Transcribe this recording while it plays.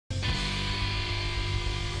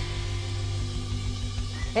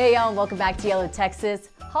Hey y'all, welcome back to YOLO, Texas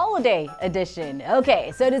Holiday Edition.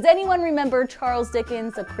 Okay, so does anyone remember Charles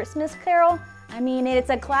Dickens' A Christmas Carol? I mean, it's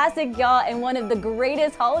a classic, y'all, and one of the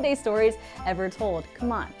greatest holiday stories ever told.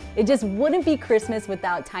 Come on, it just wouldn't be Christmas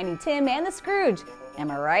without Tiny Tim and the Scrooge. Am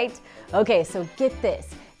I right? Okay, so get this.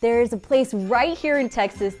 There is a place right here in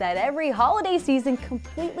Texas that every holiday season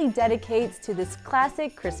completely dedicates to this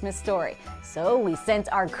classic Christmas story. So we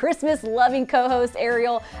sent our Christmas-loving co-host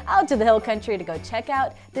Ariel out to the hill country to go check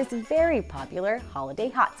out this very popular holiday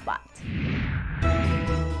hotspot.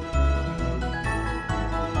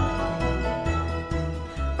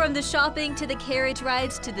 From the shopping to the carriage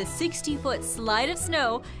rides to the 60-foot slide of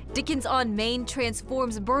snow, Dickens on Main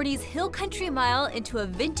transforms Boerne's Hill Country Mile into a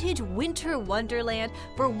vintage winter wonderland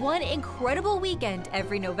for one incredible weekend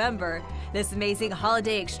every November. This amazing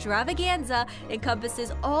holiday extravaganza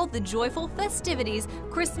encompasses all the joyful festivities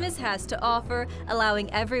Christmas has to offer,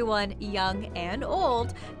 allowing everyone, young and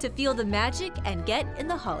old, to feel the magic and get in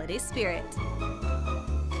the holiday spirit.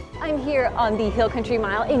 I'm here on the Hill Country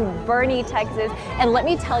Mile in Boerne, Texas, and let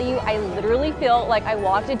me tell you, I literally feel like I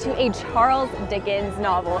walked into a Charles Dickens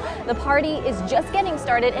novel. The party is just getting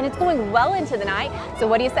started and it's going well into the night, so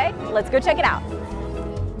what do you say? Let's go check it out.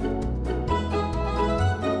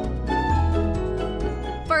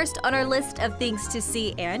 First on our list of things to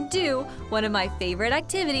see and do, one of my favorite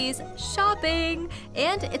activities, shopping,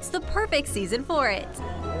 and it's the perfect season for it.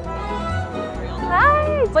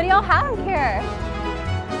 Hi, what do y'all have here?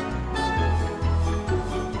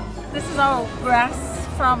 This is all grass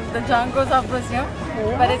from the jungles of Brazil,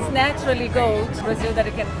 but it's naturally gold Brazil that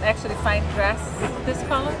you can actually find grass this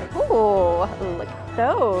color. Ooh, look at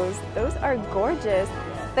those. Those are gorgeous.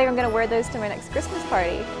 I think I'm gonna wear those to my next Christmas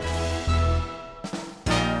party.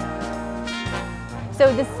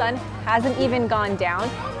 So the sun hasn't even gone down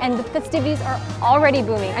and the festivities are already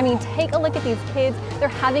booming. I mean, take a look at these kids. They're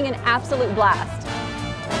having an absolute blast.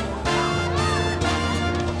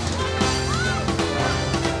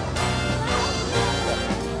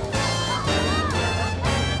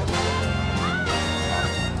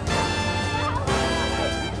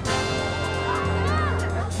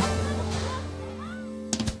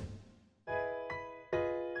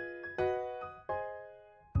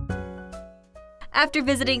 After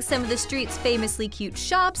visiting some of the street's famously cute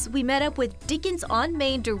shops, we met up with Dickens on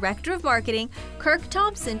Main Director of Marketing, Kirk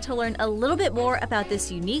Thompson, to learn a little bit more about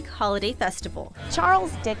this unique holiday festival.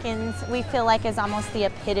 Charles Dickens, we feel like, is almost the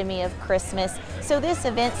epitome of Christmas. So this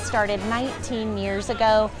event started 19 years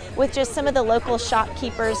ago with just some of the local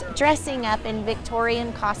shopkeepers dressing up in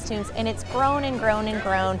Victorian costumes, and it's grown and grown and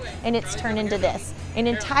grown, and it's turned into this. An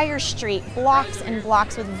entire street, blocks and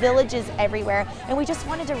blocks with villages everywhere, and we just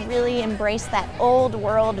wanted to really embrace that old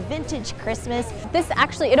world vintage Christmas. This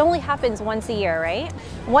actually, it only happens once a year, right?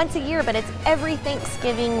 Once a year, but it's every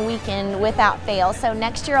Thanksgiving weekend without fail. So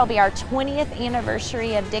next year will be our 20th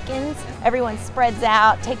anniversary of Dickens. Everyone spreads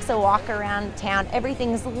out, takes a walk around town,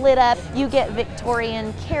 everything's lit up. You get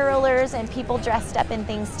Victorian carolers and people dressed up in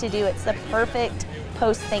things to do. It's the perfect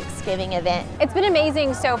post-Thanksgiving event. It's been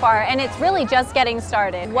amazing so far, and it's really just getting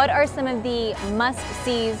started. What are some of the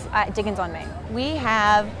must-sees at Dickens on Main? We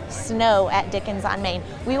have snow at Dickens on Main.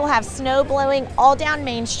 We will have snow blowing all down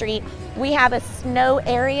Main Street. We have a snow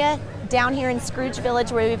area down here in Scrooge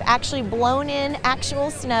Village where we've actually blown in actual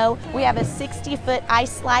snow. We have a 60-foot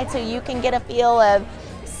ice slide so you can get a feel of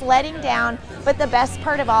sledding down. But the best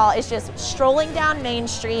part of all is just strolling down Main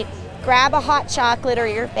Street, grab a hot chocolate or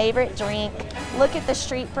your favorite drink, look at the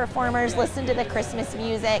street performers, listen to the Christmas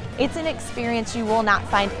music. It's an experience you will not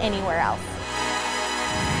find anywhere else.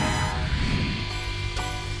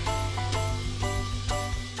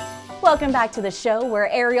 Welcome back to the show where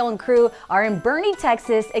Ariel and crew are in Boerne,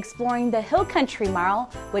 Texas, exploring the Hill Country Mile,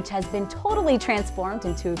 which has been totally transformed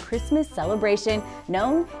into a Christmas celebration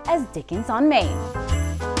known as Dickens on Main.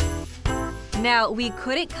 Now, we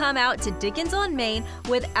couldn't come out to Dickens on Main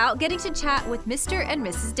without getting to chat with Mr. and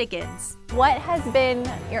Mrs. Dickens. What has been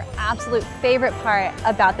your absolute favorite part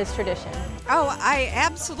about this tradition? Oh, I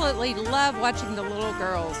absolutely love watching the little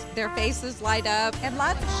girls. Their faces light up and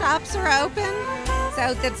lots of shops are open.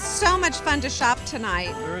 So it's so much fun to shop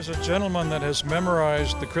tonight. There is a gentleman that has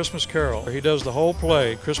memorized the Christmas Carol. He does the whole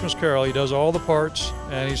play, Christmas Carol. He does all the parts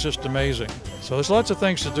and he's just amazing. So there's lots of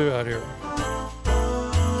things to do out here.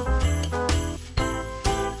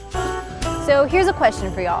 So here's a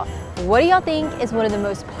question for y'all. What do y'all think is one of the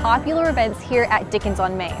most popular events here at Dickens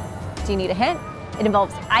on Main? Do you need a hint? It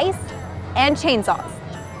involves ice and chainsaws.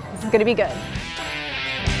 This is gonna be good.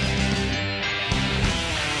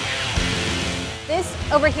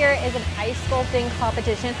 This over here is an ice sculpting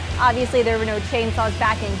competition. Obviously there were no chainsaws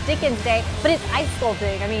back in Dickens' day, but it's ice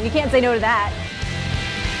sculpting. I mean, you can't say no to that.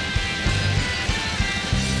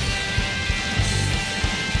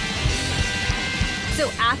 So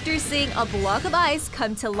after seeing a block of ice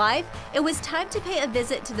come to life, it was time to pay a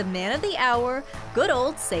visit to the man of the hour, good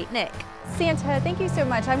old Saint Nick. Santa, thank you so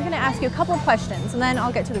much. I'm going to ask you a couple of questions and then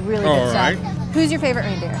I'll get to the really good All stuff. right. Who's your favorite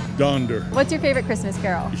reindeer? Donder. What's your favorite Christmas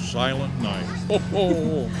carol? Silent Night.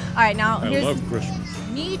 All right, now I love Christmas.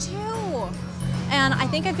 Me too. And I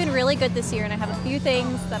think I've been really good this year and I have a few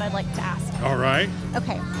things that I'd like to ask. All right.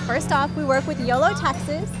 Okay, first off, we work with YOLO,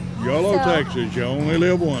 Texas. YOLO, Texas, you only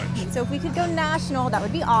live once. So if we could go national, that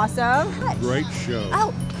would be awesome. Great show.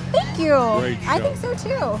 Oh, thank you. Great show. I think so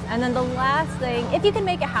too. And then the last thing, if you can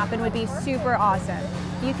make it happen, would be super awesome.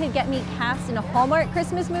 You could get me cast in a Hallmark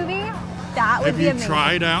Christmas movie. That would be amazing. Have you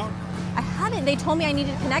tried out? I haven't. They told me I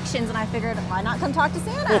needed connections, and I figured, why not come talk to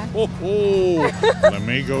Santa? Let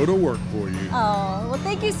me go to work for you. Oh, well,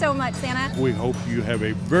 thank you so much, Santa. We hope you have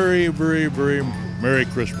a very, very, very Merry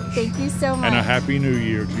Christmas. Thank you so much. And a Happy New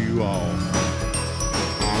Year to you all.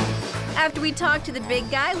 After we talked to the big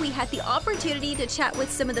guy, we had the opportunity to chat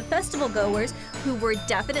with some of the festival goers who were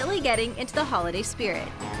definitely getting into the holiday spirit.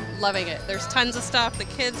 Loving it. There's tons of stuff. The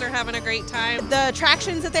kids are having a great time. The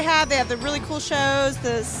attractions that they have the really cool shows,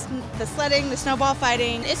 the sledding, the snowball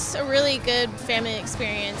fighting. It's a really good family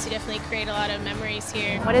experience. You definitely create a lot of memories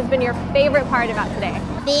here. What has been your favorite part about today?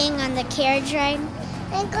 Being on the carriage ride.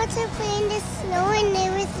 I got to play in the snow and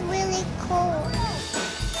it was really cold.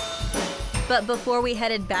 But before we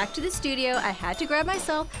headed back to the studio, I had to grab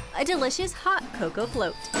myself a delicious hot cocoa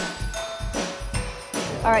float.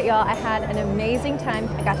 All right, y'all, I had an amazing time.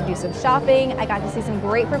 I got to do some shopping, I got to see some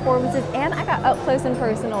great performances, and I got up close and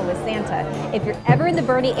personal with Santa. If you're ever in the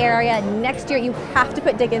Boerne area next year, you have to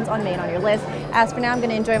put Dickens on Main on your list. As for now, I'm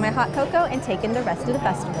gonna enjoy my hot cocoa and take in the rest of the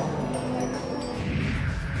festival.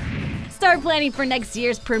 Start planning for next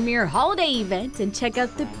year's premier holiday event and check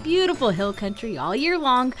out the beautiful hill country all year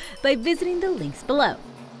long by visiting the links below.